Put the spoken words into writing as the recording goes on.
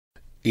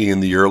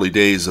In the early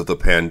days of the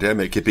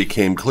pandemic, it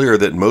became clear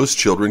that most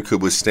children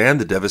could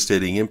withstand the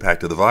devastating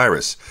impact of the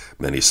virus.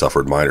 Many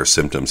suffered minor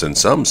symptoms, and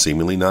some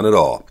seemingly none at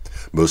all.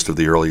 Most of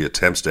the early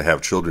attempts to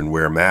have children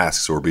wear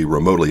masks or be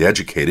remotely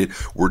educated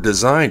were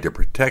designed to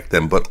protect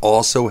them, but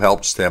also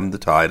help stem the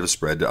tide of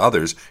spread to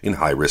others in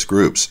high-risk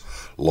groups.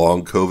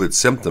 Long COVID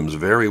symptoms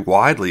vary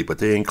widely, but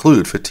they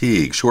include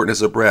fatigue,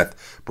 shortness of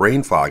breath,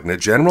 brain fog, and a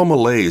general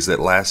malaise that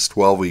lasts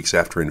 12 weeks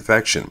after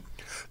infection.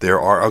 There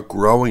are a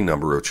growing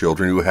number of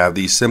children who have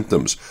these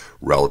symptoms.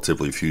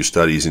 Relatively few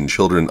studies in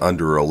children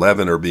under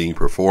 11 are being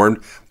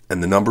performed,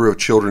 and the number of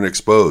children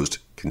exposed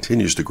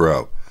continues to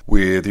grow.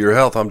 With your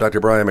health, I'm Dr.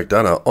 Brian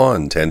McDonough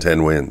on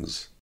 1010 Wins.